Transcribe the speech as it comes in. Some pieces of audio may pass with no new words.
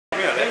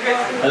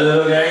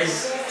Hello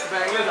guys.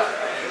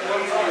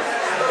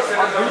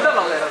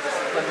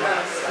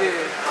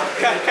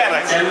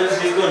 Champions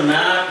League को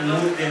नाक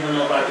मुख देख्न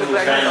नपाएको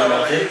फ्यानहरु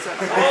चाहिँ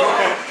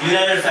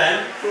United fan.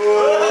 So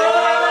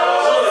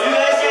you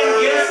guys can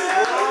guess.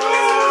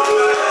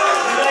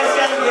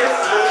 कसको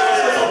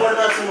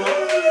सपोर्टमा छु म?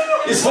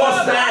 Sports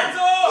fan.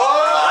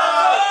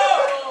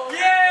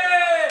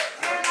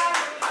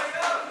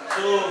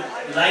 So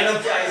lineup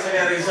चाहिँ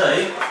आइसकेको रहेछ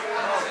है.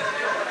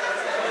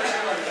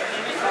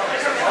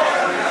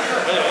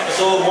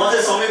 So म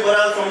चाहिँ Samip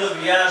Baral from the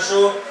VR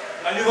show.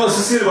 And you was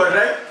Sushil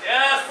Bhattarai?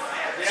 Yes.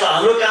 So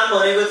हाम्रो काम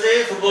भनेको चाहिँ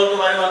फुटबलको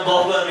बारेमा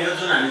गफ गर्ने हो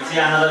जुन हामी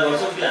चाहिँ आँखा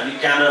गर्छौं कि हामी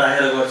क्यामेरा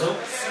राखेर गर्छौं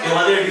त्यो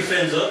मात्रै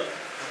डिफरेन्स हो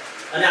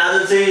अनि आज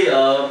चाहिँ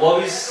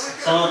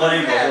बबिससँग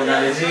कनेक्ट भएको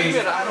हुनाले चाहिँ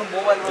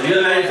real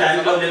Madrid fan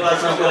club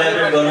नेपालसँग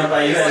collaborate गर्न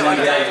पाइयो and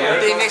we are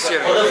here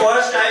for the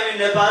first time in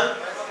Nepal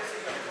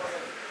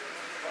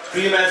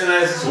pre match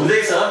analysis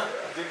हुँदैछ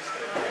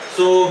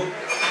सो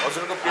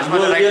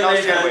हाम्रो रियल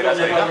म्याड्रिड फ्यान क्लब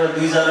नेपालबाट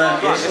दुईजना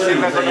गेस्ट पनि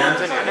हुन्छ यहाँ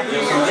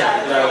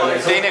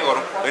त्यही नै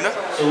गरौँ हैन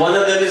so one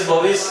of them is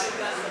Bobis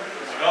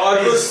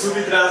अर्को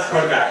सुमित्राज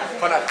खड्का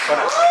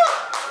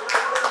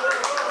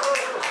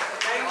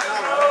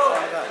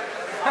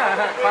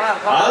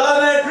Hello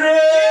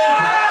Madrid!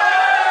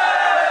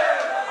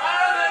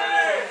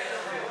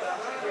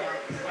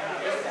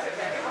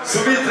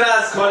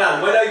 सुमित्राज खड्का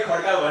मैले अघि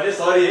खड्का भने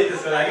सरी है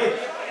त्यसको लागि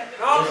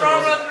No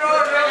problem bro, no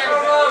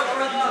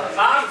problem.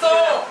 Marso.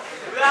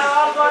 We are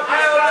all going to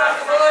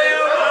follow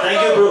you. Thank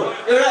you bro.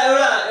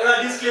 एउटा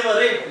डिस्क्लेमर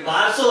है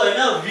भारसो हैन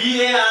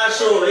VAR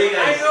शो है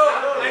guys. I know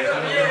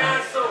VAR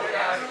show.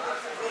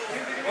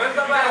 When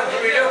the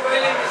video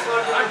calling is for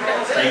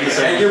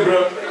Thank you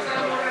bro.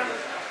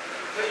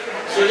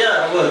 So yeah,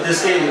 अब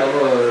त्यसकै अब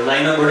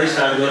लाइनअपबाटै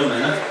start गरौँ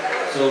हैन.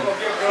 So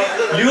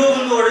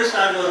लिभरपुलबाट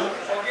start गरौँ.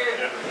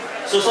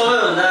 So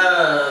सबैभन्दा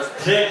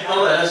थ्रेट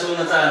तपाईहरुलाई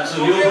सोध्न चाहन्छु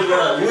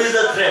लिभरपुलबाट who is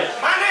the threat?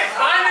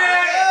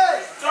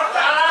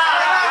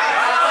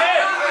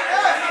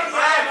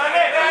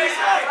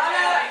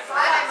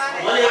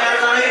 मैले 11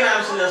 जनाकै नाम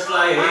सुने जस्तो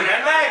लाग्यो है.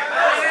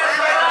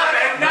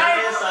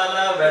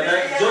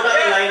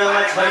 जोटाको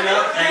लाइनमा छैन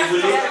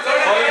थ्याङ्कफुली.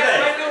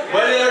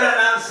 मैले एउटा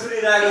नाम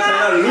सुनिरहेको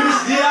छैन लुइस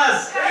डियाज.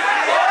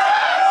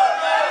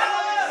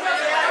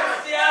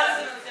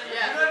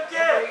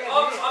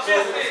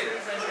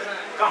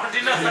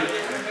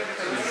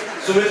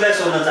 सुमितलाई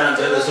सोध्न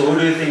चाहन्छु है. So who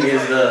do you think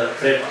is the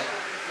threat?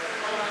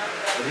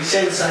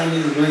 Recent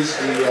signing Luis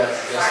Diaz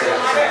जस्तो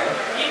लाग्छ.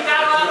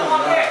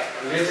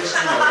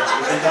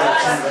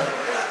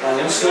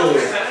 उसको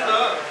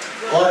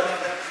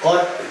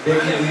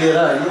कटदेखि लिएर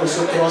होइन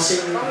उसको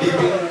crossing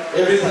dipping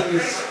everything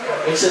is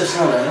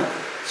exceptional होइन.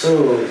 सो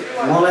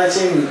मलाई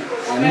चाहिँ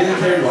मेन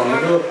थ्रेट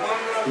भनेको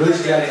लुइस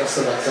डियाज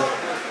जस्तो लाग्छ.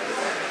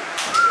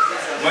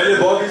 मैले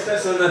बबिसलाई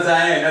सोध्न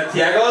चाहे हैन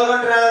थियागो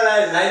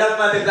कन्ट्रालाई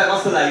लाइनअपमा देख्दा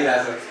कस्तो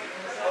लागिरहेछ?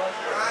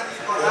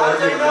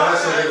 मलाई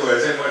सोधेको भए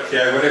चाहिँ म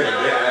थियागो नै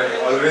भन्थे. I have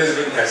always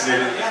been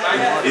fascinated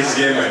his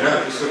game हैन.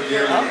 उसको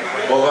गेम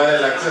बबाले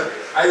लाग्छ.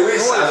 आई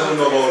विश आज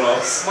नबौल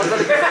होस्.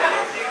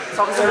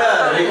 एउटा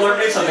रेकर्ड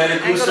नै छ मैले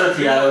क्रुस र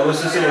थियागो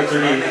सुसिल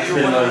एकचोटि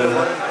एक्सप्लेन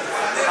गर्नु.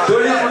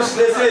 टोनी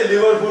क्रुसले चाहिँ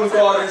लिभरपुलको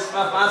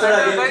अगेन्स्टमा 5 वटा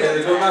गेम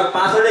खेलेकोमा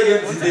 5 वटै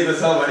गेम जितेको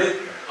छ भने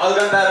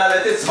अल्कान्ताराले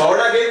चाहिँ 6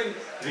 वटा गेम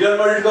रियल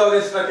मैड्रिडको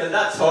अगेन्स्टमा खेल्दा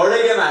 6 वटै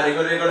गेम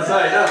हारेको रेकर्ड छ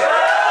हैन.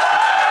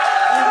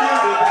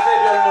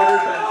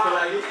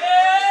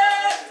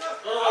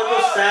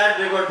 स्याड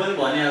रेकर्ड पनि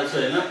भनिहाल्छु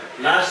हैन.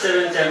 Last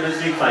 7 champions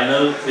league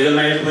final real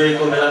Madrid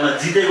गएको बेलामा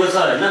जितेको छ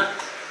हैन.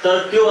 तर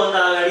त्यो भन्दा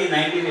अगाडि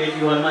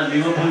 1981 मा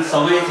लिभरपुल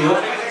सँगै थियो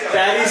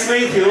प्यारिसमै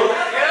थियो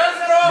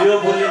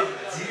लिभरपुलले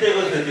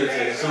जितेको थियो त्यो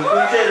चाहिँ. सो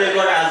कुन चाहिँ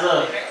रेकर्ड आज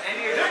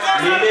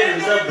मेन्टेन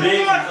हुन्छ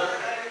ब्रेक हुन्छ?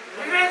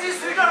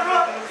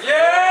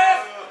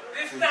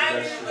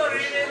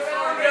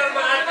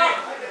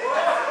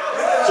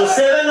 So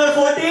 7 or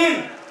 14?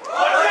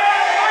 14.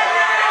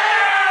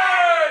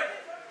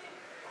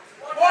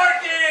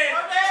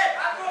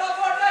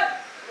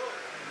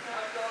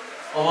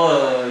 Oh,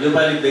 यो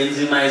पालि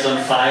Benzema is on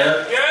fire.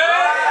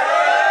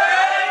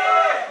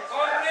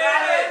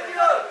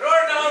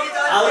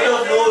 Out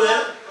of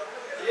nowhere,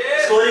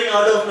 scoring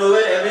out of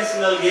nowhere every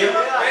single game.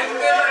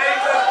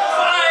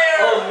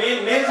 Oh,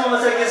 main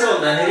समस्या के छ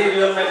भन्दाखेरि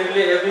real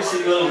म्याड्रिडले every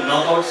single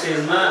knockout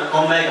stage-मा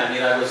comeback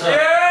हानिरहेको छ.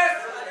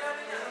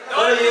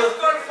 तर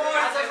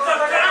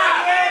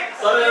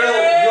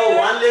यो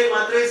 1 लेग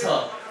मात्रै छ.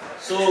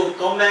 सो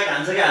कमब्याक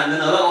हान्छ कि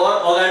हान्दैन होला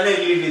अगाडि नै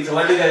लिड लिन्छ.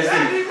 What do guys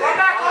think?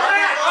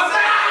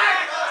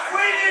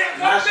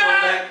 Last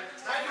comeback.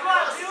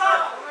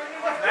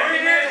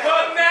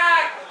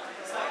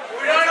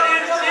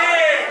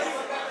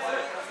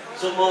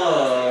 So म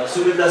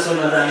सुमितलाई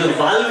सोध्न चाहन्छु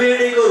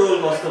भाल्भेडेको रोल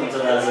कस्तो हुन्छ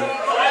दाजु?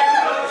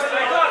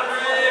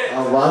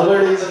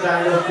 भाल्भेडे is a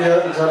kind of player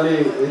जसले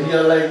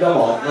रियललाई एकदम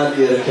हदमा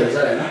लिएर खेल्छ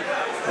हैन.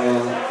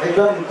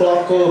 एकदम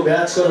क्लबको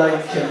ब्याचको लागि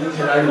खेल्ने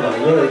खेलाडी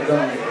भनेको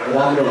एकदम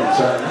राम्रो हुन्छ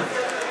हैन.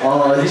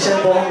 रिसेन्ट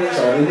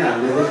पर्फर्मेन्सहरू पनि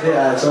हामीले देख्दै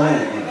आएछौँ.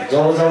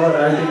 जब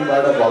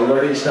राइटिङबाट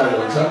भाल्भेडे स्टार्ट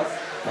हुन्छ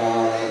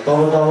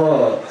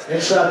तब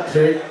एक्स्ट्रा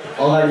थ्रेड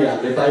अगाडि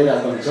हामीले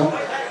पाइरहेको हुन्छौँ।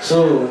 सो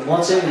म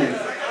चाहिँ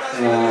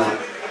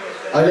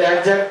अहिले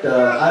एक्ज्याक्ट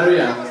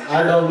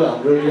आरडब्ल्यू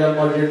हाम्रो रियल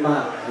मड्रिडमा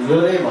यो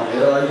नै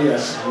भनेर अहिले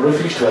हाम्रो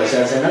फिक्स्ड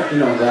भइसकेको छैन,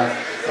 किन भन्दा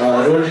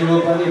रोड्रिगो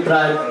पनि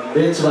प्राय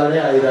बेन्चबाटै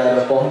आइरहेर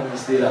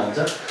पर्फर्मेन्स दिइरहेको हुन्छ।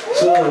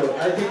 सो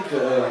आई थिङ्क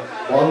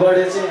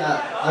भलबर्डे चाहिँ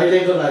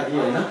अहिलेको लागि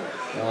होइन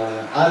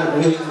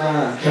आरडब्ल्यूमा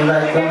खेल्दा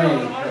एकदमै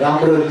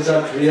राम्रो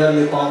रिजल्ट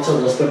रियलले पाउँछ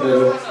जस्तो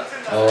मेरो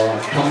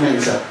ठम्मै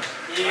छ।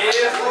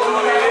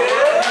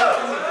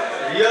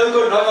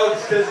 रियलको नकआउट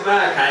स्टेजमा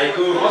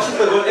खाएको मसित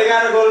गोल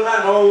 11 गोलमा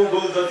 9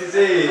 गोल जति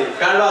चाहिँ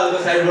कार्डवालको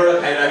साइडबाट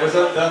खाइरहेको छ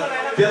नि त।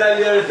 त्यसलाई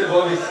लिएर चाहिँ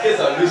भविष्य के छ?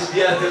 लुइस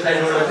डियाज त्यो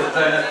साइडबाट खेल्छ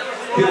होइन,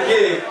 त्यो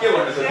के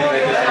भन्नु छ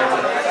तिमीलाई त्यो साइडमा?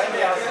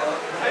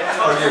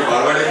 अघि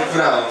भलबाडेको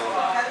कुरा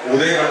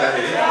हुँदै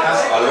गर्दाखेरि खास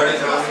भलबाडे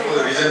खेलाउनुको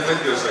रिजन पनि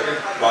त्यो छ कि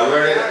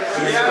भलबाडे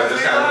सुनिले भने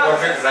जस्तै हाम्रो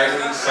पर्फेक्ट राइट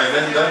विङ छैन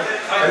नि त,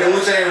 अनि ऊ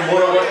चाहिँ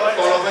मोरओभर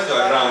तल पनि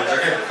झरेर आउँछ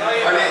क्या।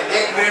 अनि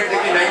 1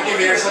 मिनटदेखि 90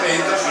 मिनटसम्म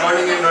हिज जस्ट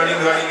रनिङ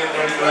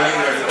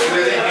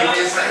उसले चाहिँ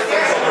डिफेन्सलाई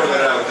एकदम सपोर्ट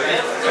गरेर आउँछ कि।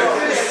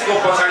 उसको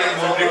पछाडि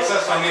मोड्रिक छ,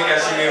 सँगै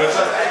क्यासिमिरो छ,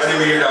 अनि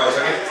विकेट आउँछ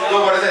कि।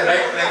 त्योबाट चाहिँ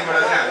राइट फ्ल्याङ्कबाट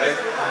चाहिँ हामीलाई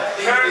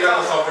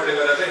टिमतिरको सपोर्टले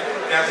गर्दा चाहिँ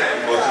त्यहाँ चाहिँ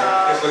हामी बस्छौँ,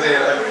 त्यसको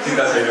चाहिँ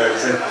चिन्ता छैन अहिले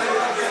चाहिँ।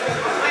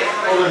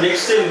 अब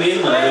नेक्स्ट चाहिँ मेन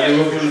भनेको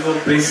लिभरपुलको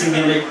प्रेसिङ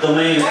गेम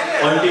एकदमै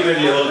अल्टिमेट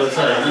लेभलको छ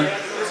होइन।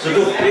 सो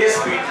त्यो प्रेस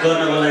बिट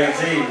गर्नको लागि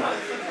चाहिँ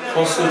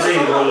कसको चाहिँ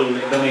रोल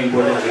एकदमै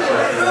इम्पोर्टेन्ट छ?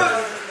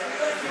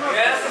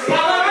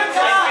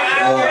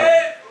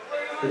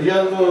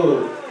 रियलको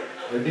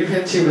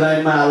डिफेन्सिभ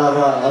लाइनमा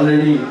आलाभा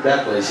अलरेडी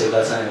ब्याक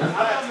भइसकेका छ होइन।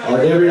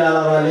 डेभिड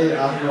आलाभाले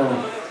आफ्नो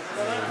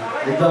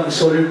एकदम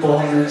सोलिड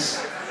पर्फर्मेन्स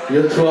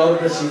यो थ्रु आउट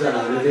द सिजन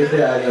हामीले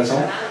देख्दै आएका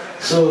छौँ।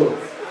 सो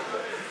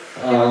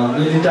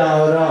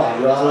मिलिटाओ र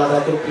हाम्रो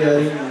आलाभाको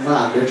पेयरिङमा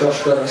हामीले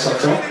ट्रस्ट गर्न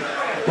सक्छौँ।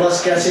 प्लस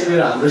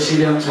क्यासिमिरो हाम्रो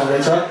सिरियम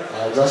छँदैछ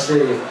जसले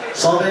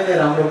सधैँ नै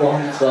राम्रो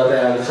पर्फर्मेन्स गर्दै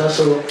आएको छ।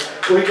 So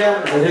we can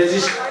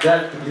resist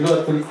that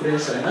Liverpool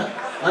press होइन,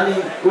 अनि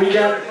we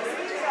can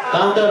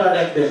counter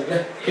attack them क्या,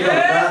 किन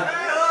भन्दा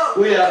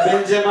उयो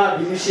बेन्जेमा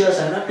भिनिसियस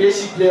होइन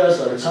पेसी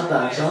प्लेयर्सहरू छ नि त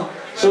हामीसँग।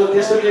 सो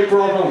त्यस्तो केही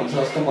प्रब्लम हुन्छ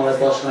जस्तो मलाई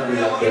पर्सनली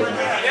लाग्दैन।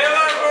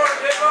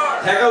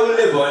 ठ्याक्क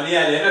उसले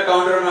भनिहाल्यो होइन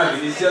काउन्टरमा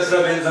भिनिसियस र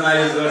बेन्जेमा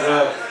युज गरेर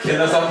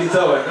खेल्न सकिन्छ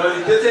भनेर। अनि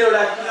त्यो चाहिँ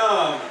एउटा किन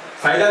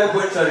फाइदाको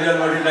पोइन्ट छ रियल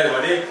मड्रिडलाई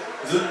भने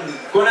जुन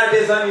कोनाटे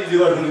छ नि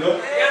लिभरपुलको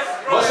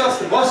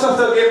मोस्ट अफ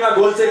द गेममा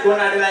गोल चाहिँ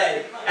कोनाटेलाई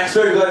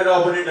एक्सपेक्ट गरेर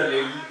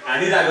अपोनेन्टहरूले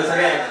हानिरहेको छ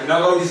क्या।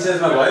 नकआउट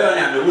स्टेजमा भयो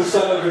अनि हामीले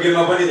उसँगको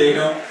गेममा पनि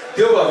देख्यौँ।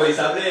 त्यो भएको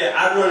हिसाबले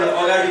आर्नोल्ड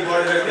अगाडि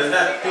बढेर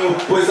खेल्दा त्यो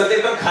पोजिसन चाहिँ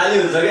एकदम खाली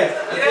हुन्छ क्या।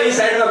 त्यही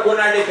साइडमा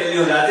कोनाटे खेल्ने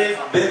हुँदा चाहिँ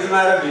बेन्जेमा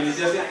र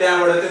भिनिसियस चाहिँ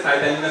त्यहाँबाट चाहिँ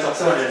फाइदा लिन सक्छ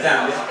भनेर चाहिँ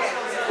हामीले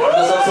भन्न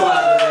सक्छौँ।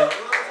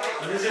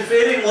 भनेपछि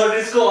फेरि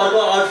मोड्रिचको अर्को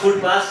आउटफुट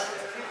पास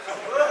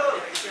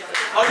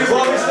अघि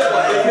बबिसले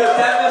भन्दै थियो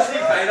च्याम्पियन्स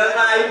लिग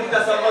फाइनलमा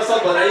आइपुग्दासम्म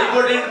सबभन्दा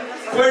इम्पोर्टेन्ट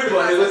पोइन्ट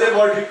भनेको चाहिँ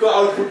मोड्रिकको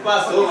आउटफुट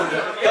पास हो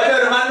भनेर।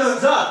 तपाईँहरू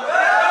मान्नुहुन्छ?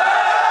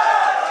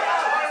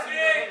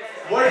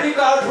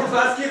 मोड्रिकको आउटफुट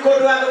पास कि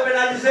कोर्टुवाको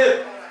पेनाल्टी सेभ?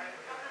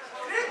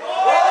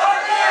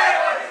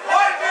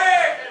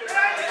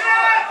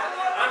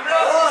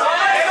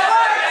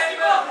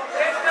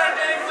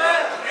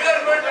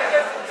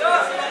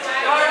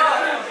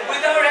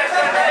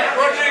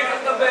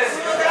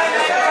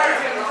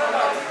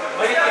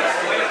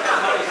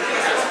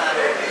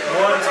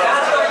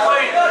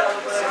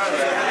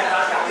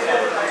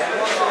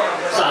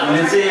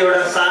 हामीले चाहिँ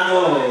एउटा सानो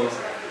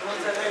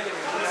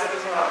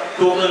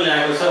टोकन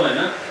ल्याएको छौँ होइन।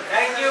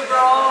 यो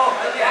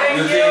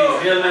चाहिँ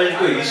रियल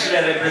म्याड्रिडको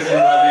हिस्ट्रीलाई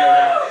रिप्रेजेन्ट गर्ने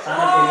एउटा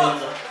सानो टोकन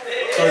छ।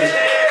 सरी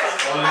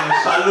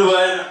पाल्नु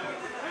भएन।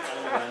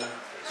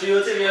 सो यो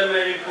चाहिँ real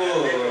म्याड्रिडको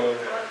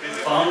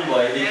found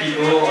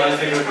भएदेखिको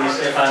alfredo D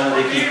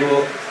स्टेफानोदेखिको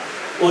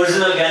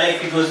original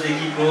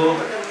ग्यालेक्टिकोसदेखिको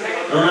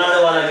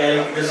रोनाल्डोवाला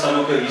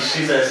ग्यालेक्टिकोसम्मको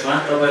history छ यसमा।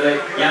 तपाईँलाई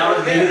यहाँबाट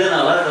देखिँदैन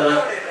होला तर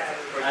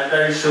I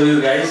try to so you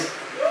guys.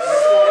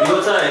 यो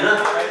छ होइन।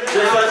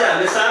 त्यसमा चाहिँ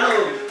हामीले सानो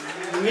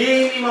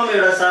मिनिमम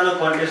एउटा सानो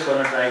कन्टेस्ट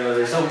गर्न ट्राई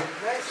गर्दैछौँ।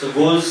 सो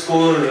गोल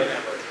स्कोर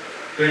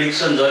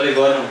प्रेडिक्सन जसले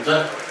गर्नुहुन्छ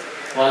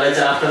उहाँलाई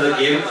चाहिँ after the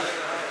game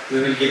we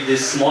will give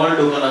this small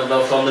token of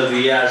love from the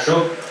भिआर so.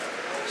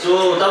 So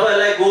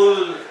तपाईँहरूलाई गोल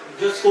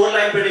जो स्कोर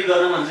लाइन प्रेडिक्ट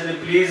गर्न भन्छ नि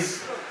प्लिज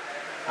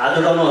हात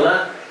उठाउनु होला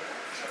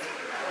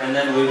and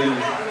then we will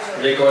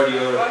record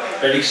your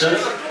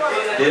प्रेडिक्सन्स।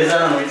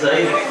 धेरैजना हुन्छ है,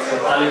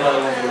 पालो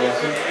पालोमा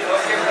बोलाउँछु।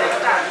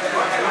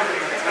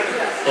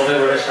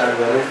 तपाईँबाट स्टार्ट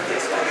गरौँ।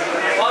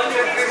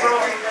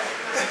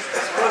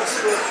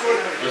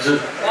 हजुर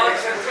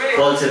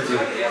बल Chhetri.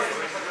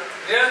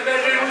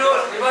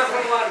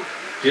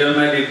 Real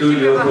Madrid 2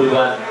 Liverpool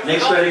 1।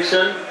 Next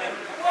prediction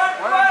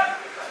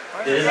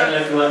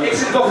धेरैजनालाई 2-1।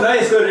 एकछिन बस्नु है,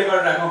 यसको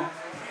रेकर्ड राखौँ।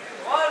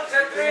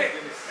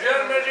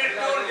 Real Madrid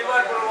 2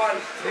 Liverpool 1.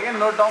 They can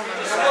note down.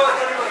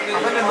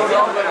 After note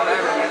down,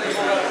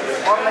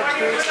 or like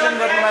to explain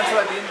that match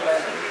again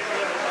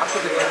after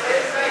the game.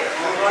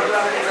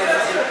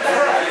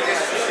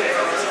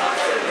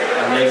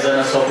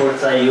 एकजना सपोर्ट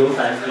चाहियो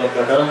फ्यान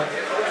क्लबबाट।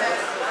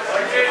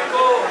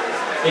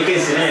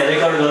 एकैछिन है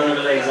रेकर्ड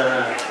गर्नको लागि एकजना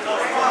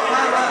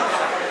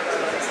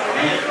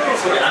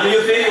हामी यो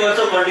फेरि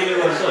गर्छौँ, कन्टिन्यू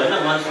गर्छौँ होइन,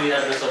 once we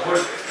have the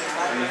support.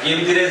 हामी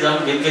गेमतिरै जाउँ,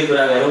 गेमकै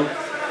कुरा गरौँ।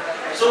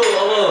 सो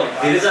अब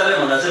धेरैजनाले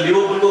भन्दा चाहिँ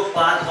लिभरपुलको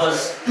पाथ वाज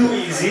टु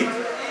इजी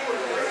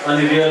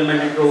अनि real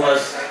म्याड्रिडको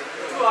was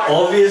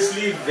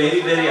obviously very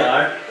very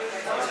hard.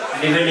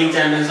 Defending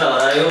च्याम्पियन्सलाई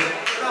हरायो,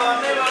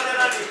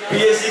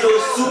 पिएसजीको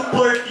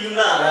सुपर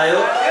टिमलाई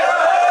हरायो,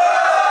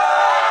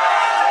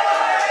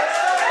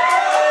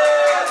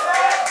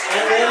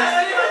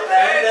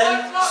 and then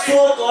so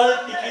called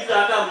tiki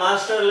taka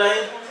masterलाई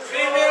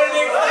Premier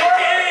League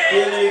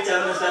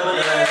च्याम्पियन्सलाई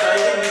पनि हरायो। So I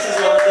think this is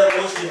one of the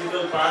most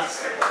difficult paths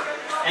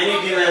any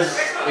team has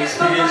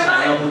experienced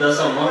हाल्न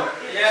पुग्दछम्म।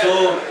 So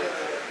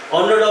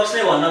अन्डरडग्स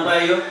नै भन्न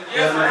पाइयो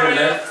real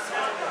म्याड्रिडलाई।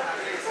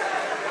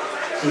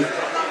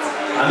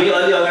 हामी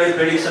अलि अगाडि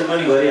प्रेडिक्सन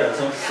पनि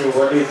गरिहाल्छौँ। So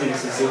what do you think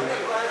Sushil?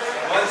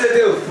 मैले चाहिँ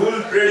त्यो फुल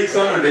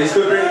प्रेडिक्सन भनेर यसको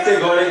प्रेडिक्ट चाहिँ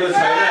गरेको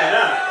छैन होइन,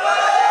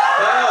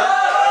 तर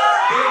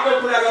गेमको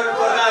कुरा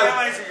गर्नुपर्दा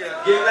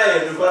गेमलाई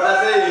हेर्नुपर्दा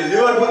चाहिँ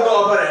लिभरपुलको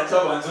अपर ह्यान्ड छ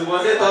भन्छु म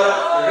चाहिँ। तर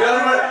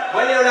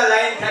मैले एउटा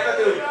लाइन ठ्याक्क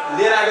त्यो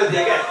लिएर आएको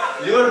थिएँ क्या,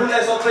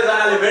 लिभरपुललाई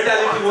सबैजनाले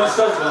मेन्टालिटी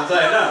मस्टर्स भन्छ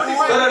होइन,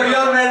 तर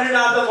real Madrid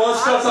are the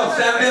मस्टर्स of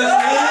champions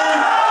league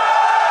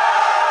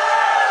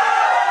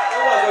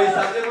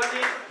हिसाबले पनि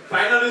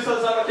फाइनल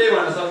विसलसम्म केही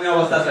भन्न सक्ने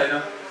अवस्था छैन।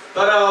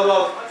 तर अब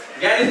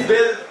ग्यारेथ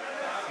बेल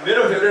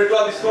मेरो फेभरेट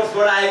क्लब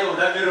स्पोर्ट्सबाट आएको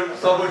हुँदा मेरो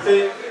सपोर्ट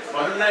चाहिँ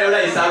भनौँ न एउटा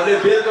हिसाबले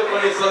बेलको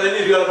कनेक्सनले नै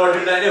रियल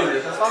म्याड्रिडलाई नै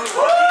हुनेछ।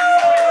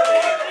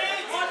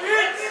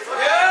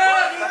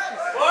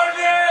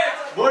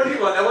 मोड्रिक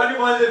भन्दा पनि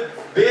मैले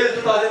बेल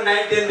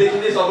 2009-10 देखि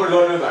नै सपोर्ट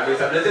गर्नु भएको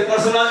हिसाबले चाहिँ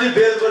पर्सनली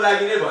बेलको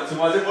लागि नै भन्छु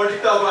म चाहिँ। मोड्रिक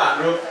त अब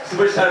हाम्रो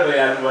सुपरस्टार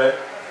भइहाल्नु भयो।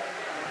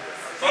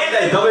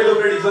 तपाईँको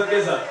प्रेडिक्सन के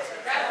छ?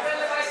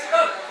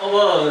 अब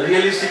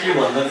रियलिस्टिकली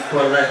भन्नु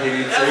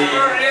पर्दाखेरि चाहिँ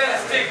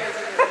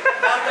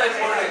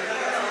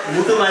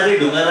मुटुमाथि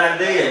ढुङ्गा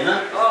राख्दै होइन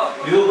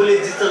लिभरपुलले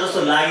जित्छ जस्तो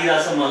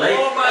लागिरहेछ मलाई।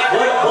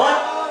 But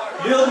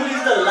Liverpool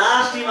is the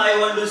last team I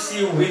want to see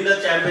win the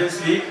champions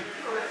league.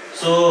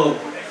 So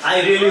I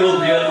really hope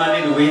real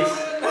Madrid wins.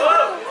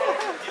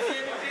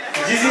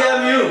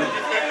 जिजिएमयू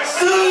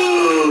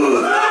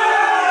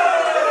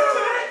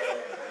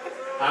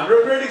हाम्रो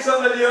प्रेडिक्सन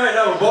त लियो होइन।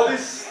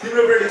 बबिस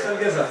तिम्रो प्रेडिक्सन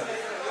के छ?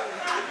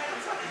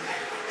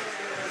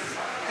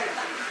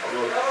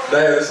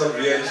 दाइहरू सब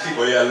रियलिस्टिक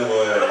भइहाल्नु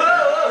भयो,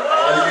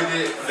 अलिकति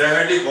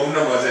ड्रामेटिक घुम्न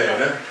मजा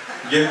होइन।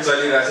 गेम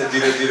चलिरहेको छ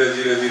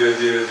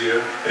 0-0-0-0-0-0।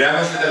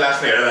 ऱ्यामसले त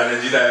लास्टमा हेरेर हाल्ने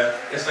जितायो।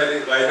 यसपालि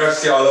why not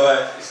C अलोवा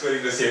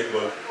scoring the same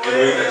goal in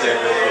win the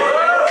champions league.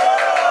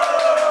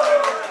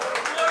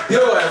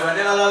 त्यो भयो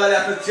भने अलावाले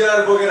आफ्नो चेयर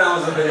बोकेर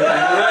आउँछ फेरि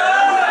फाइनलमा।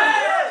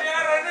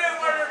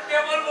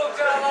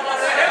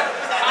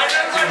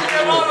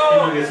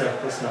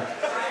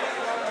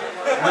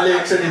 मैले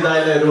एकचोटि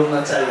दाइलाई रोक्न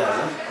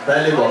चाहिहालेँ।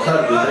 दाइले भर्खर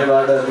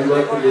भित्रबाट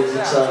लिभरपुलले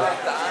जित्छ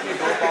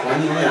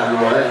अनि नै हामी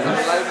भयो होइन।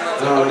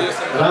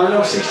 राउन्ड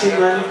अफ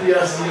 16मा नि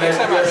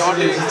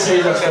पिएसजीले जित्छै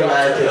जस्तो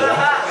लागेको थियो होला।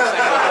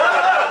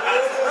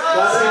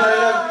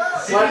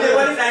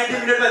 पनि 90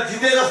 मिनेटमा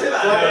जिते जस्तै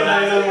भयो।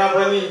 फाइनलमा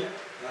पनि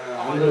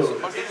हाम्रो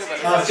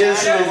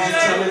चेल्सीले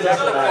जित्छ नै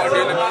जस्तो लागेको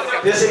थियो।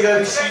 त्यसै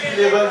गरी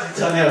सिटीले पनि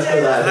जित्छ नै जस्तो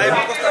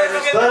लागेको थियो।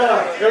 तर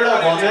एउटा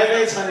भनाइ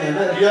नै छ नि होइन,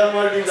 रियल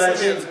म्याड्रिडलाई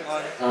चाहिँ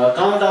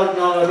काउन्ट आउट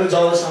नगर्नु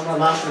जबसम्म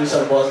लास्ट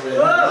विसल बज्दैन।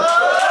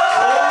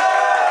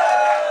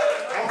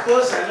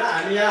 अफकोर्स होइन,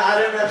 हामी यहाँ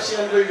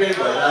आरएमएफसीको इभेन्ट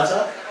भइरहेको छ।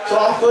 सो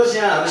अफकोर्स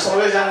यहाँ हामी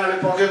सबैजनाले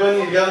पक्कै पनि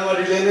रियल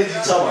म्याड्रिडले नै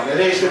जित्छ भनेर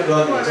एक्सपेक्ट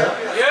गर्नुहुन्छ।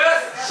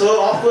 सो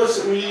अफकोर्स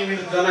वी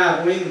विल गना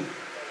विन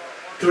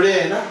टुडे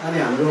होइन, अनि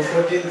हाम्रो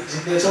 14th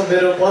जित्नेछौँ।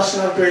 मेरो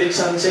पर्सनल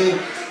प्रेडिक्सन चाहिँ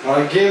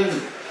गेम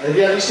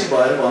रियलिस्टिक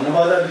भएर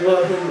भन्नुपर्दा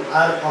Liverpool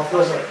are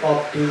of course top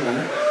team होइन,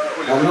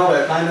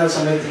 नभए फाइनल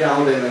समेततिर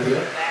आउँदैन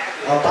थियो।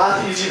 पाथ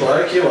इजी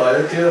भयो के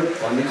भयो त्यो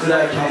भन्ने कुरा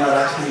एक ठाउँमा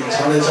राख्नु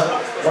छँदैछ।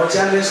 बट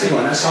च्याम्पियन्स लिग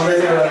भनेर सधैँ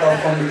नै एउटा टफ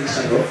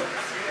कम्पिटिसन हो।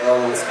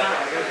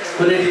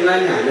 कुनै टिमलाई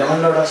नि हामीले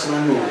अन्डरडग्स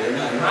मान्नु हुँदैन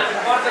होइन।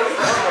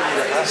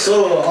 सो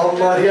अब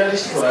म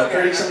रियलिस्टिक भएर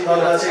प्रेडिक्सन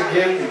गर्दा चाहिँ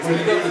गेम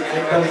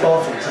एकदम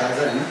टफ हुन्छ आज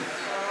होइन।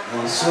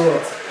 So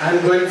I am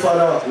going for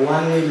a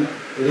 1-0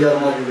 real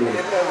Madrid.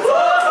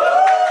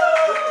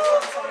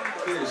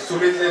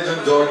 सुमितले जुन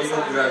जर्नीको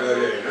कुरा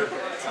गरे होइन,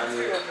 अनि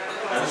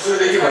हामी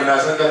सुरुदेखि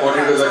भनिरहेको छ नि त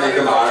मोड्रिकको जर्नी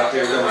एकदम हार्ड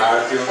थियो, एकदम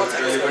हार्ड थियो।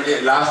 जहिले पनि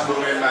लास्ट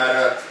मोमेन्टमा आएर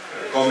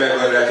कमब्याक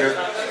गरिरहेको थियो।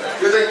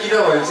 त्यो चाहिँ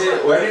किनभने चाहिँ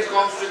when it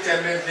comes to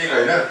champions league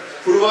होइन,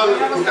 फुटबल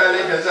खुट्टाले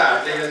खेल्छ,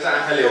 हातले खेल्छ,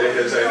 आँखाले हेरेर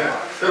खेल्छ होइन।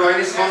 तर when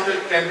it's comes to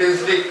champions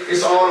league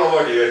it's all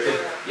over here के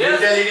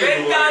मेन्टालिटी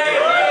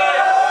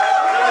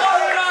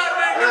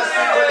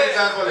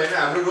एक्जाम्पल होइन।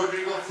 हाम्रो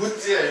रोड्रीको फुट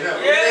चाहिँ होइन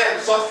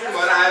सफ्टवेयर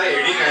भएर आएर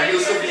हेडिङ हान्यो,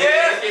 उसको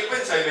केही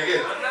पनि छैन कि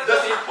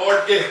जस्ट इन थट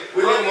के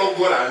उसले म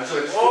गोल हान्छु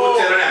भने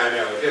सोचेर नै हाने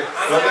हो कि।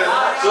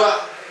 सो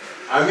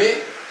हामी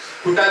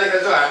खुट्टाले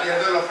खेल्छौँ, हातले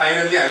खेल्छौँ, र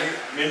फाइनल्ली हामी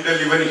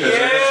मेन्टल्ली पनि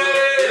खेल्छौँ।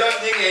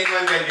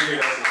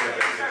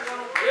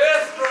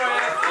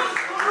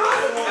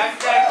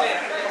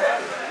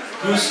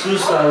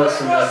 क्रुसको आवाज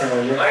सुन्दा थिएँ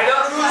मैले।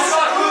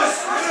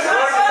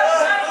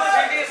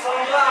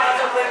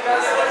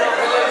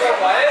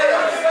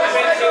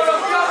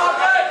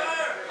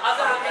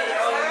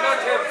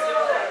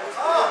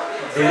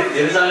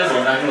 धेरैजनाले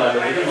भनिराख्नु भएको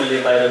थियो कि मैले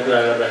बाहिर कुरा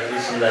गर्दाखेरि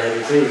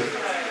सुन्दाखेरि चाहिँ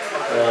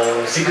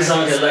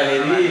सिटीसँग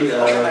खेल्दाखेरि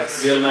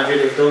रियल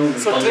म्याड्रिड एकदम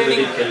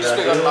कन्जर्भेटिभ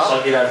खेलिरहेको थियो,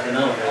 सकिरहेको थिएन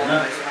होइन।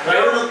 र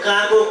एउटा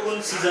कहाँको कुन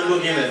सिजनको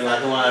गेम हेर्नु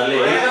भएको उहाँहरूले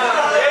है,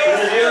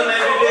 रियल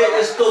म्याड्रिडले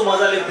यस्तो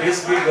मजाले प्रेस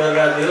बिट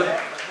गरिरहेको थियो।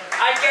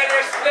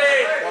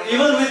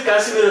 इभन विथ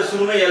कासिमिरो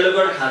सुरुमै येलो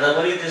कार्ड खाँदा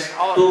पनि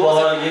त्यस्तो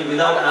भयो game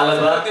without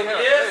आलभा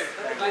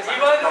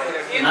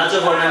nacho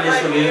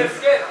फर्नान्डेसको game.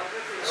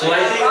 So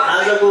I think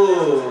आजको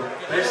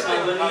प्रेसमा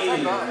पनि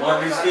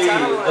मड्रिचकै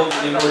एकदम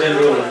इम्पोर्टेन्ट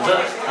रोल हुन्छ।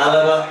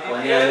 आलभा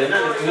भनिहाल्यो होइन,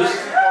 त्यो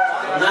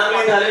नाम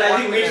लिँदाखेरि आई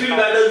थिङ्क मिडफिल्ड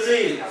ब्याटल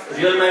चाहिँ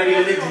रियल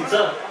म्याड्रिडले नै जित्छ,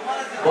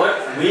 बट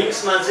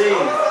विङ्समा चाहिँ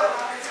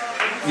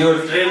यो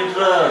ट्रेन्ट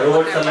र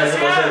रोबर्टसनलाई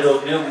चाहिँ कसरी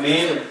रोक्ने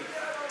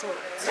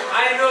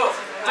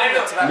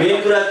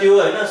मेन कुरा त्यो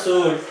होइन। So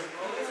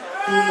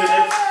 2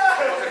 minutes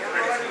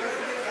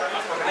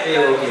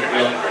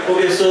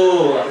okay so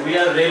we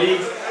are ready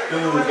to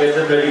get the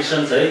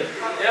प्रेडिक्सन्स है।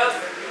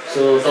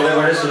 सो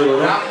तपाईँबाटै सुरु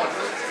गरौँ।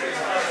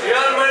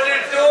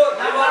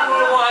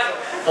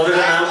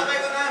 तपाईँको नाम?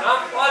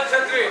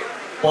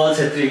 पल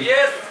छेत्री।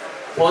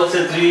 पल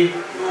छेत्री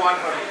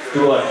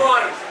 2-1।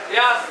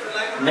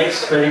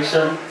 नेक्स्ट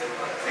प्रेडिक्सन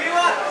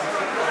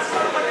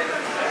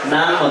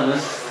नाम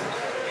भन्नुहोस्।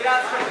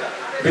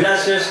 विराट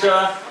श्रेष्ठ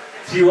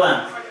 3-1।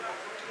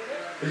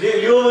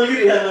 लिभरपुल कि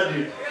रियल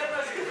मैड्रिड?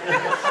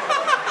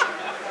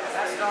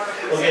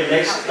 ओके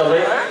नेक्स्ट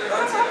तपाईँ?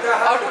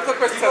 Out of the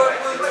question.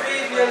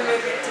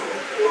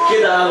 के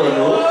दाल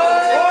भन्नु हो?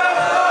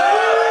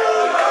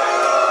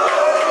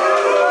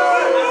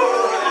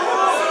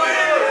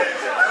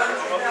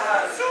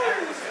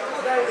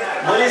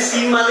 मैले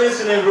सिन मात्रै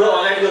सुने ब्रो,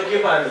 अगाडिको के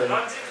पार्ट हो?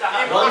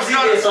 रन्जित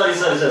सरी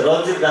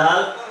रन्जित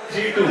दाहाल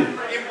 3-2।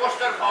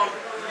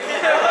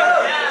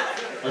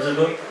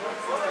 हजुरको?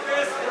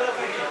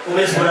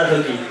 उमेश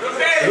बुढाथोकी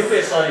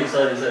रुपेश सरी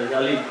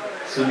अलिक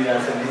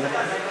सुनिरहेको छ नि।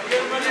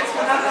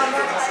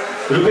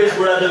 Rupesh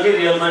Budhathoki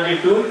real Madrid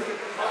 2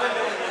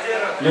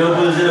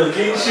 Liverpool 0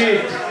 clean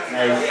seat.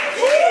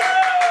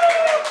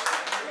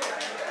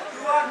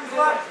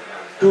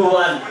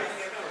 2-1।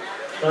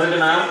 तपाईँको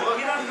नाम?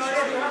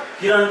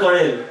 किरण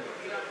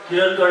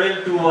कडेल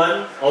 2-1।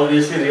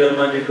 Obviously real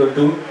म्याड्रिडको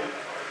 2।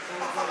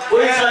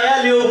 कोही छ यहाँ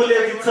लिभरपुलले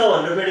जित्छ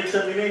भनेर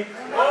प्रेडिक्सन दिने?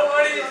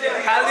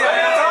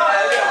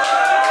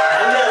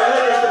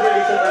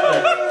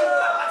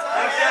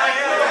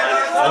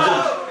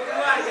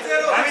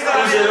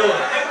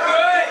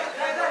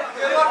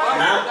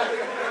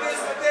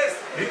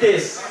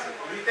 रितेश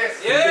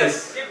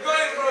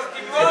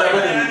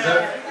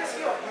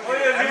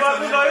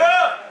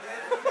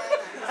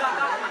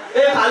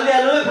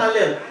फालिहाल्नु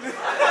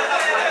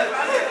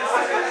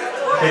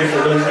फेरि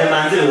फोटो खिच्ने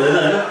मान्छे हुँदैन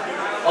होइन।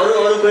 अरू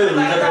कोही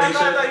हुनुहुन्छ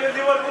prediction?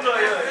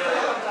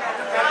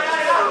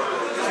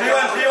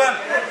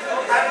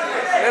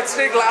 Let's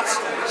take last.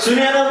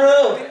 सुनिएन bro?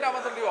 तीनटा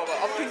मात्र लिऊ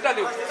अब तीनटा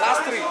लिऊ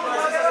लास्ट 3।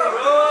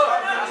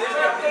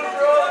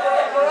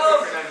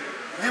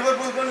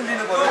 लिभरपुल पनि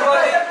लिनु पर्यो।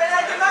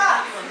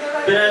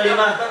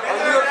 पेनाल्टीमा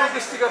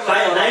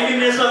 90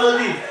 मिनेट्समा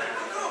गल्ती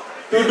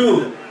 2-2।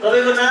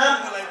 तपाईँको नाम?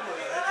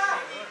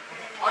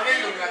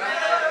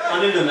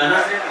 अनिल ढुङ्गाना।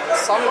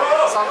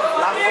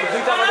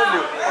 दुईटा मात्र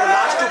लिऊ अब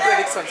लास्ट 2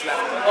 प्रेडिक्सन्स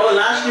लास्ट। अब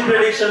लास्ट 2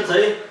 प्रेडिक्सन्स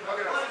है।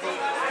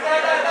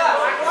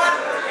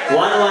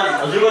 1-1।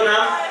 हजुरको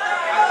नाम?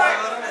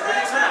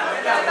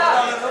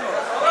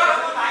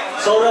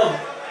 सौरभ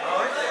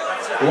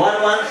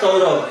 1-1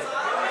 सौरभ।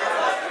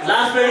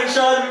 लास्ट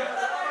प्रेडिक्सन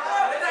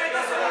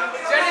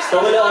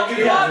तपाईँले अघि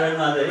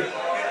हाल्नुमा है।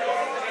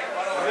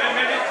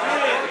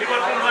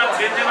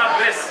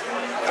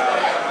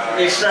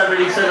 एक्स्ट्रा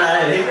प्रेडिक्सन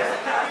आयो है।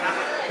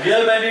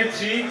 Real Madrid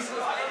 3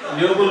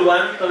 Liverpool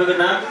 1। तपाईँको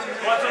नाम?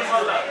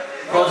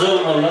 प्रज्वल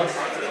मल्ल।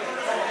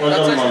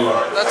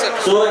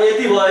 सो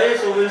यति भयो।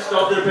 So will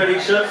stop the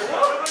प्रेडिक्सन्स।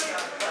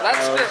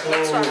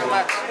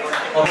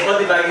 अब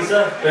कति बाँकी छ?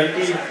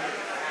 25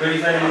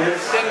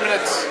 मिनट्स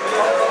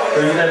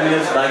 25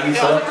 मिनट्स बाँकी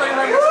छ।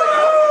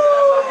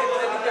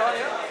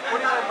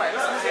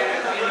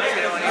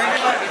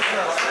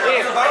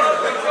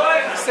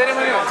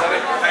 सेरेमनी हुन्छ रे।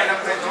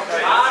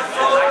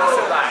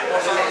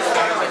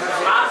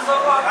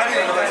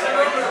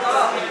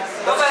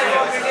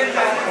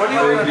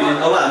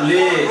 अब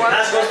हामीले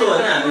खास कस्तो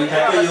होइन, हामी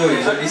ठ्याक्कै यो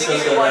हिजो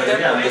डिस्कस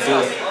गर्दाखेरि हामीले त्यो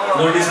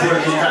नोटिस बोर्ड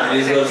जुन हामीले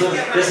युज गर्छौँ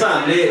त्यसमा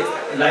हामीले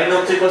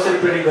लाइनअप चाहिँ कसरी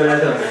प्रेडिक्ट गरेको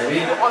थियो भन्दाखेरि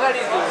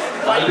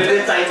भालभेर्डे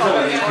चाहिन्छ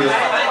भन्ने थियो।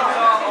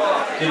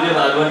 त्यसले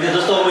भालभेर्डे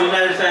जस्तो अब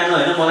युनाइटेड फ्यान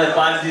होइन, मलाई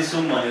पार्क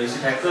दिसौँ भनेपछि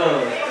ठ्याक्क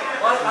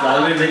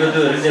भालभेर्डेको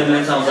त्यो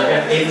रिजेम्बलेन्स आउँछ क्या।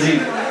 एन्जिन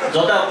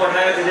जता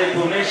पठायो त्यतै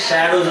पुग्ने,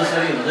 स्याडो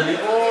जसरी हुन्छ नि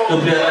त्यो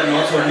प्लेयरलाई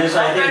नछोड्ने। So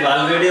I think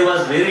भालभेर्डे was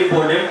very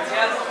important.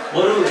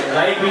 बरु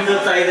राइट विङ्गर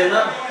चाहिँदैन,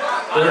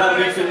 एउटा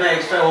मिडफिल्डमा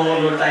एक्स्ट्रा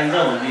ओभरलोड चाहिन्छ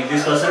भन्ने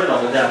डिस्कसनै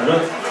भएको थियो हाम्रो।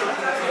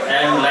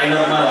 एन्ड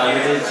लाइनअपमा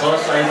भालभेर्डे छ।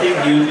 So I think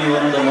he will be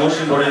one of the most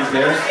important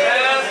players.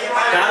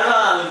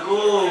 कार्भाहालको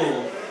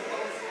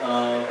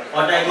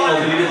attacking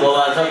ability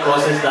बवाल छ,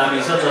 क्रसेस दामी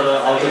छ, तर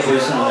आउट अफ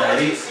पोजिसन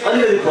हुँदाखेरि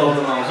अलिकति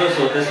प्रब्लम आउँछ।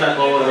 सो त्यसलाई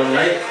कभर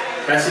गर्नलाई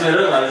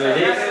कासिमेरो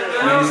भालभेर्डे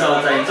मिनिसाउ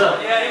चाहिन्छ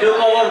त्यो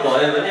कभर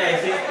भयो भने आई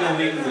थिङ्क त्यो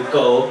विङ ढुक्क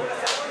हो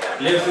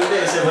लेफ्ट विङ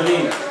चाहिँ यसै पनि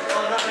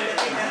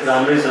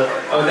राम्रै छ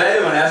अब दाइले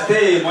भने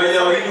जस्तै मैले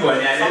अघि नि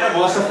भनिहालेँ होइन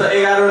मोस्ट अफ त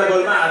 11वटा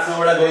गोलमा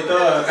 8-9वटा गोल त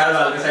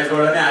कार्वालको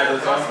साइडबाट नै आएको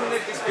छ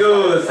त्यो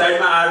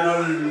साइडमा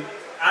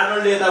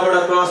आर्नोल्डले यताबाट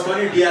क्रस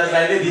पनि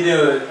डियाजलाई नै दिने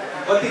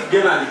कति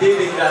गेम हामी त्यही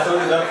देखिरहेको छौँ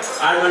नि त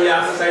आर्नोल्डले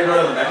आफ्नो साइडबाट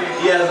भन्दाखेरि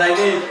डियाजलाई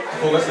नै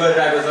फोकस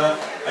गरिरहेको छ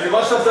अनि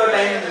most of the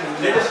time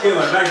latest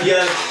गेमहरूमा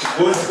डियाज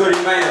गोल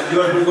स्कोरिङमा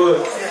लिभरपुलको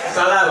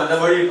सालाभन्दा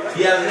बढी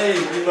डियाज नै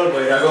इन्भल्भ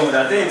भइरहेको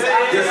हुँदा चाहिँ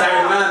त्यो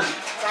साइडमा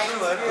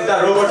उता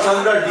रोबर्टसन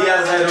र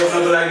डियाजलाई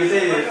रोक्नको लागि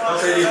चाहिँ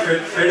कसैले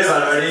फेडे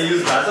भालबाट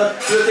युज भएको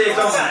छ त्यो चाहिँ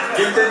एकदम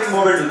गेम चेन्जिङ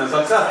मोमेन्ट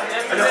हुनसक्छ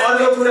अनि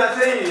अर्को कुरा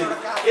चाहिँ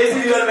यदि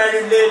रियल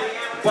म्याड्रिडले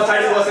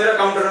पछाडि बसेर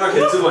काउन्टरमा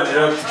खेल्छु भनेर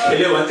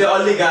खेल्यो भने चाहिँ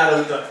अलि गाह्रो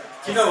हुन्छ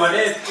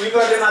किनभने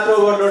विङ्गरले मात्र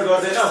ओभरलोड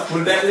गर्दैन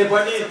फुलब्याकले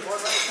पनि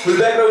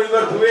फुलब्याक र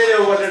विङ्गर दुवैले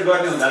ओभरलोड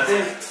गर्ने हुँदा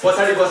चाहिँ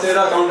पछाडि बसेर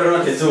काउन्टरमा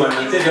खेल्छु भने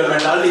चाहिँ रियल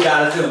म्याड्रिडलाई अलि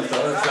गाह्रो चाहिँ हुन्छ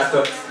जस्तो लाग्छ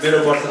मेरो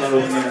पर्सनल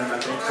ओपिनियनमा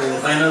चाहिँ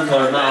फाइनल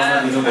थर्डमा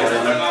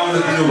आउनु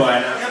दिनु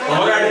भएन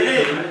अगाडि नै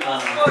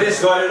प्रेस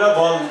गरेर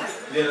बल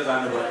लिएर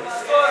जानु पर्यो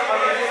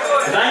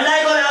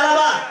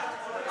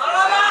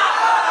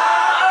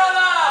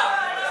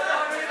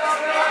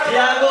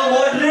Thiago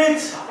Modric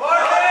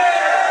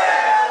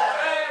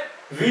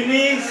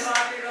Vinicius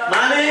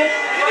माने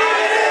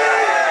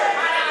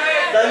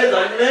तैँले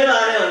झन्डै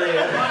माने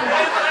भनेको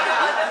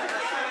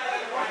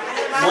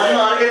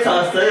मनमा अर्कै छ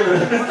जस्तै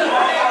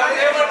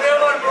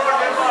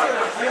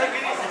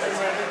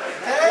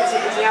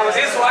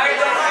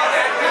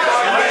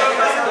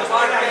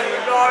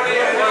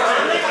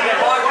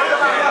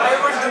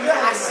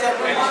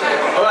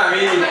अब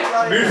हामी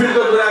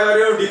मिडफिल्डको कुरा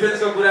गऱ्यौँ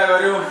डिफेन्सको कुरा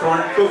गऱ्यौँ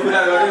फ्रन्टको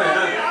कुरा गऱ्यौँ होइन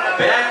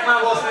ब्याकमा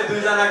बस्ने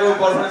दुईजनाको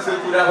पर्फर्मेन्सको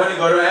कुरा पनि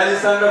गऱ्यौँ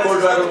एलिसन र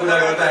कोर्टवाको कुरा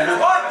गर्दा होइन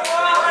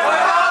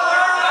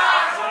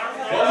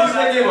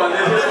बलिसले के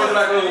भन्दै थियो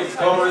कोर्टवाको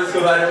पर्फर्मेन्सको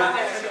बारेमा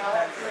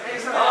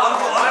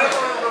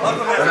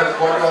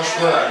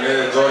कोर्टवासको हामीले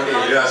जर्नी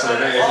हेरिरहेको छ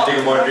होइन एथलेटिक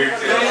मड्रिड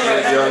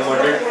रियल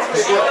मड्रिड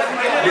उसको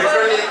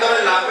लिटरली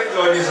एकदमै लामै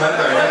जर्नी छ नि त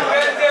होइन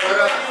तर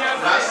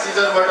लास्ट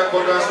सिजनबाट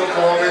कोर्टवासको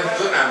पर्फर्मेन्स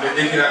जुन हामीले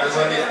देखिरहेको छ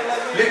नि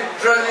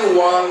लिटरली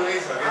वाल नै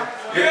छ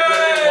क्या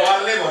लिटरली वाल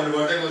नै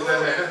भन्नुपर्छ जस्तै छ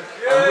होइन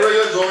हाम्रो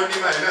यो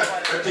जर्नीमा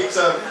होइन ठिक छ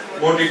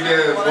मोड्रिकको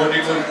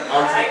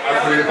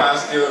आउटफिट पास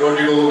थियो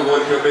रोड्रिगोको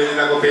गोल थियो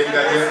बेलिनाको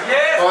बेलका थियो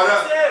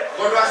तर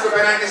कोर्टवासको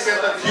पेनाल्टी सेभ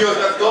त थियो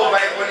तर त्यो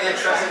बाइक पनि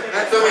एक्स्ट्रा सेभ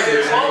एकदमै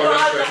धेरै छ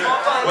कोर्टवासको होइन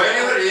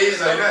वेनेभर इज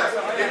होइन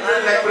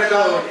लिटरली लाइक पुरै त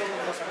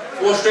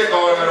पोस्टै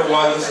कभर गरेर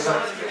वाल जस्तो छ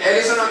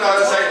Allison on the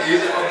other side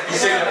is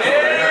decent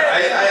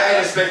होइन I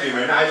respect him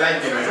and I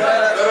like him. But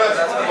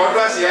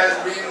Koirala has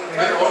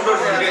been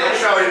wonderful,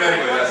 extraordinary.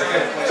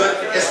 So,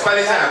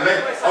 especially I'm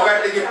like, okay,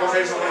 take it for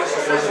someone else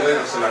supposed to win.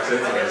 So,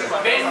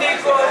 Bending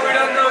for we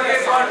don't know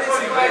get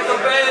 45 the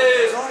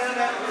best.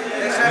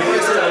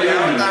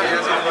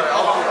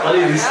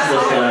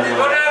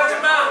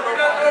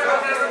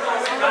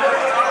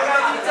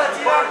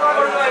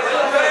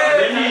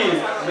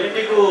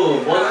 Bendiको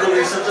ball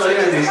progression चाहिँ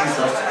अलिकति risky छ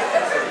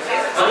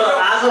तर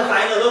आज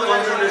final हो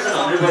concentration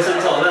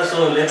 100% छ होला so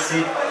let's see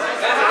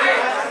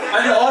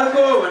अनि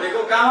अर्को भनेको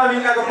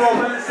कामाभिङ्गाको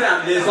पर्फर्मेन्स चाहिँ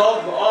हामीले सब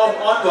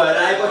अन भएर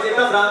आएपछि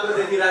एकदम राम्रो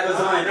देखिरहेको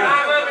छौँ होइन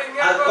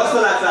कस्तो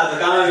लाग्छ आज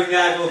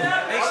कामाभिङ्गाको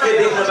के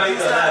देख्न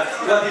पाइन्छ होला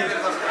कति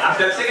हाफ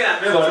टाइम सेकेन्ड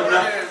हाफमै भनौँ न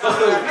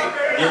कस्तो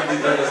गेम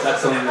जित्छ जस्तो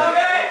लाग्छ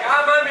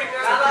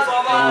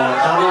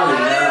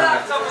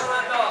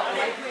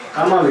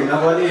कामाभिङ्गा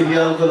पनि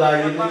रियलको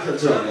लागि नै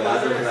खेल्छु भन्ने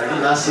लाग्यो लागि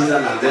लास्ट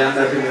सिजन हामीले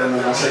एमआरपी गर्न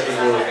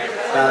नसकेको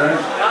कारण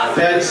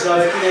प्यारिस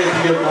गएर किन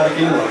यतिको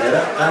फर्किनु भनेर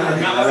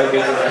कामाभिङ्गालाई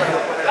गेम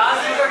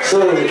सो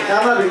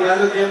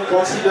कामाभिङ्गाको गेम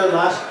पछि यो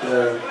लास्ट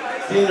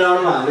 3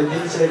 राउन्डमा हामीले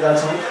देखिसकेका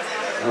छौँ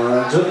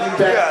जुन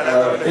इम्प्याक्ट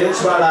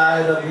बेन्चबाट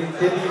आएर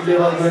त्यति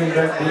लेभलको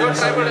इम्प्याक्ट दिन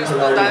सक्ने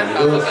खेलाडी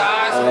भनेको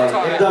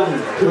एकदम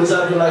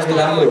फ्युचरको लागि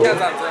राम्रो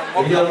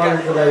हो रियल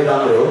माइन्डको लागि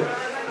राम्रो हो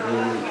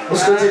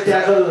उसको चाहिँ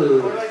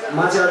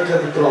ट्याकलमा चाहिँ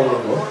अलिकति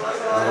प्रब्लम हो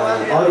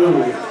अरू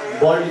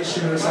बल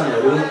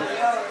डिस्ट्रिब्युसनहरू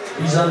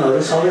भिजनहरू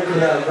सबै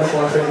कुरा एकदम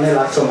पर्फेक्ट नै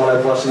लाग्छ मलाई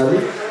पर्सनली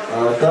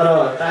तर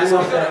टाइम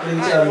अफ ट्याकलिङ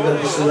चाहिँ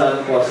अलिकति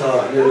सुधार्नुपर्छ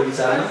मेरो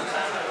विचारमा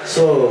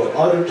सो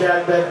अरू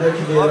ट्र्याक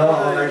ब्याकदेखि लिएर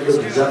अगाडिको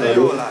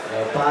भिजनहरू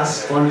पास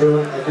कन्ट्रोल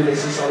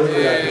एक्युरेसी सबै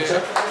कुरा ठिक छ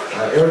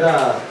एउटा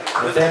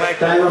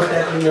टाइम अफ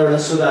ट्याकलिङ एउटा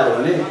सुधार्यो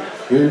भने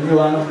you will be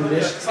one of the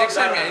best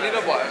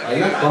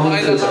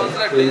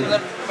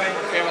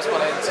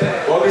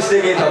obviously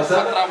के थप्छ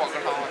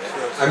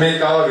हामी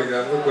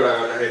कामाभिङ्गाको कुरा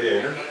गर्दाखेरि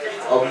होइन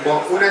अब म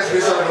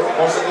 19-20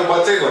 वर्षको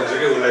बच्चै भन्छु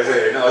कि उसलाई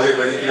चाहिँ होइन अझै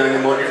पनि किनभने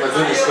मड्रिडमा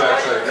जुन स्क्वाड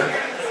छ होइन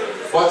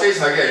बच्चै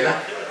छ कि होइन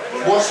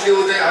मोस्टली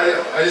ऊ चाहिँ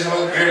अहिलेसम्म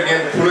ग्रेट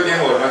गेम ठुलो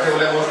गेमहरूमा चाहिँ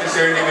उसलाई मोस्टली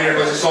 70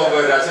 मिनटपछि सल्भ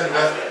गरिरहेको छ नि त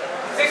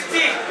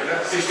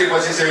 60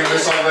 पछि 70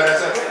 सल्भ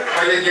गरिरहेको छ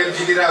कहिले गेम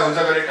जितिरहेको हुन्छ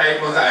कहिले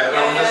टाइटमा हुन्छ हारेर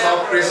हुन्छ सब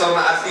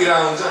प्रेसरमा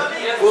आत्तिरहेको हुन्छ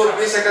ऊ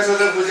 20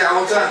 21 पछि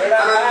आउँछ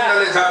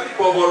आनन्दले झाप्प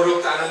बल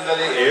रोक्छ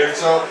आनन्दले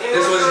हेर्छ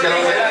त्यसपछि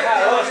खेलाउँछ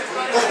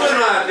कस्तो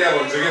नआत्या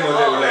भन्छु कि म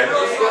चाहिँ उसलाई होइन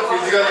उसको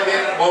फिजिकल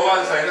गेम बवाल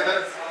छ होइन तर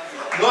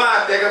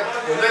नआत्याएको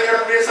हुन्छ नि,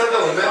 एउटा प्रेसर त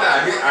हुन्छ नि त।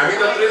 हामी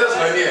जत्रै त छ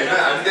नि होइन,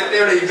 हामी त्यतै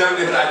एउटा इक्जाम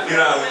दिएर आत्तिर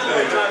हुन्छ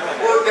होइन।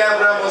 ऊ त्यहाँ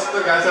पुरा मस्तो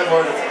गएको छ,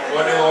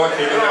 गर्ने मौका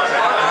खेलिरहेको छ,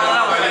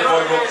 अनि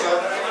बल रोक्छ,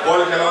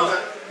 बल खेलाउँछ,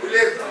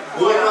 उसले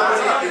गोलमा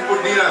पनि इनपुट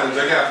दिइरहेको हुन्छ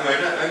क्या आफ्नो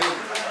होइन।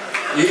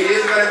 अनि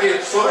इज गरा बी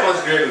सो मच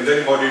ग्रेट हुन्छ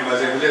नि मड्रिडमा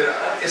चाहिँ, उसले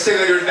यसै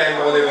गरी एउटा टाइम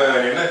पाउँदै गयो भने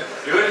होइन,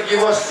 you will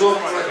give us so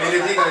many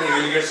thing and you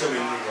will get so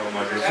many thing from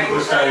Madrid.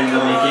 Superstar in the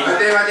making.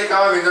 त्यही माथि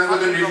कावा भिजनको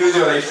जुन रिभ्युज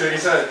होला स्टोरी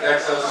छ,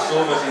 that's also so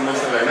much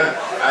emotional होइन।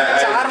 I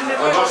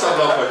lots of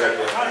love for that.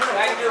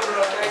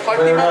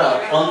 एउटा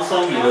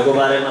unsung हिरोको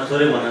बारेमा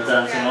थोरै भन्न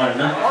चाहन्छु म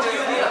होइन।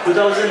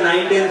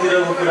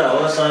 2009-10 कुरा हो,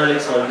 sir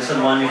Alex Ferguson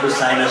wanted two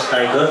sign a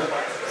striker.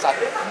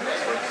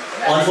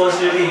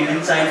 Unfortunately, he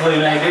didn't sign for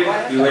United.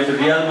 He went to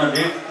Real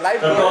Madrid.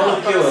 The problem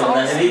के हो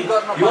भन्दाखेरि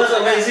he was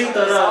amazing,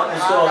 तर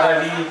उसको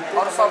अगाडि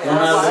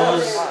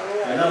रोनाल्डोस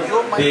होइन,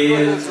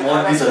 बेल्स,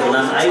 मड्रिडहरुको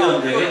नाम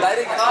आइरहन्थ्यो के।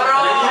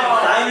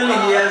 Finally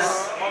he has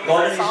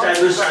gotten his time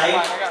to shine.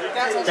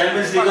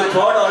 Champions League को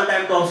third all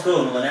time top scorer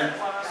हुनु भने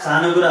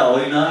सानो कुरा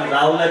होइन।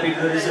 राहुललाई पिट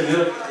गरिसक्यो,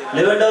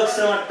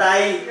 लेभेन्डोस्कीसँग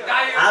टाई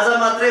आज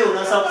मात्रै हुन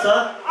सक्छ।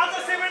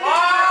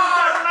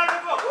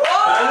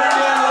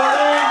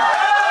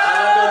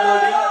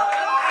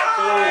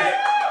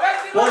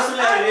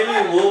 Personally, I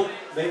really hope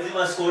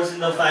Benzema scores in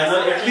the final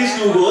at least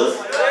 2 goals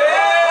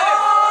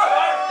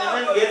and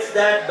then gets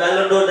that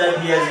Ballon d'Or that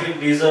he has been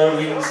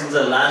deserving since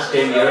the last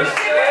 10 years.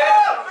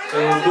 So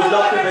good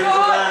luck to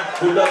Benzema,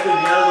 good luck to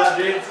Real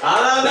Madrid.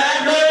 Hala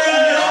Madrid,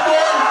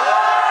 Liverpool.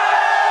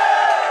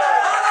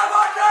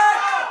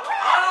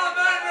 Hala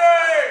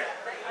Madrid.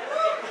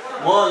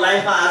 म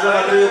लाइफमा आज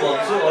मात्रै यो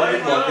भन्छु, अरू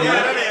दिन भन्दिनँ।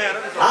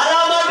 हाला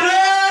Madrid.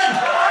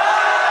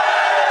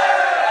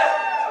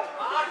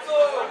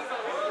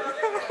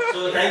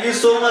 So thank you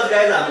so much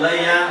guys, हामीलाई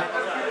यहाँ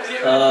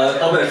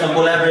तपाईहरुसँग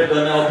कोल्याबोरेट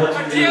गर्ने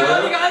अपर्च्युनिटी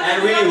भयो and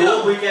we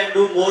hope we can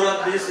do more of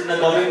this in the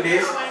coming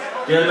days.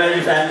 Real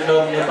Madrid Fans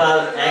Club Nepal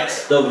X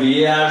the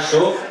VAR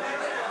show.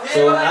 So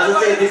as I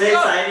say, this is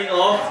signing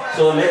off.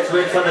 So let's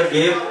wait for the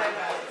game.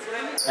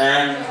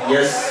 And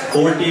yes,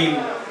 14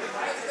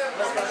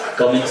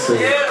 coming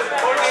soon.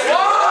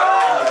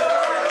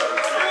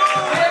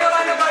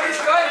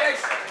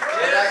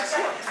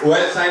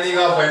 Well, signing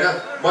off होइन,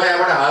 म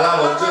यहाँबाट हाला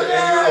भन्छु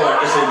and you know what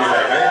to say me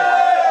like है।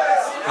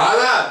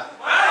 हाला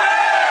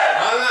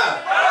हाला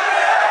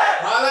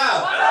हाला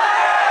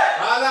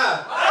हाला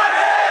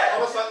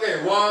अब सँगै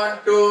 1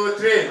 2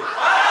 3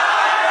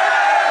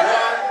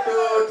 1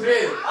 2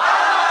 3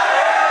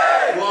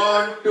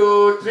 1 2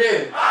 3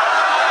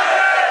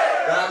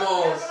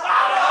 Vamos.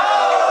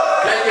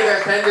 Thank you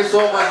guys, thank you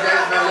so much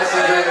guys. Now let's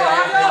enjoy the game.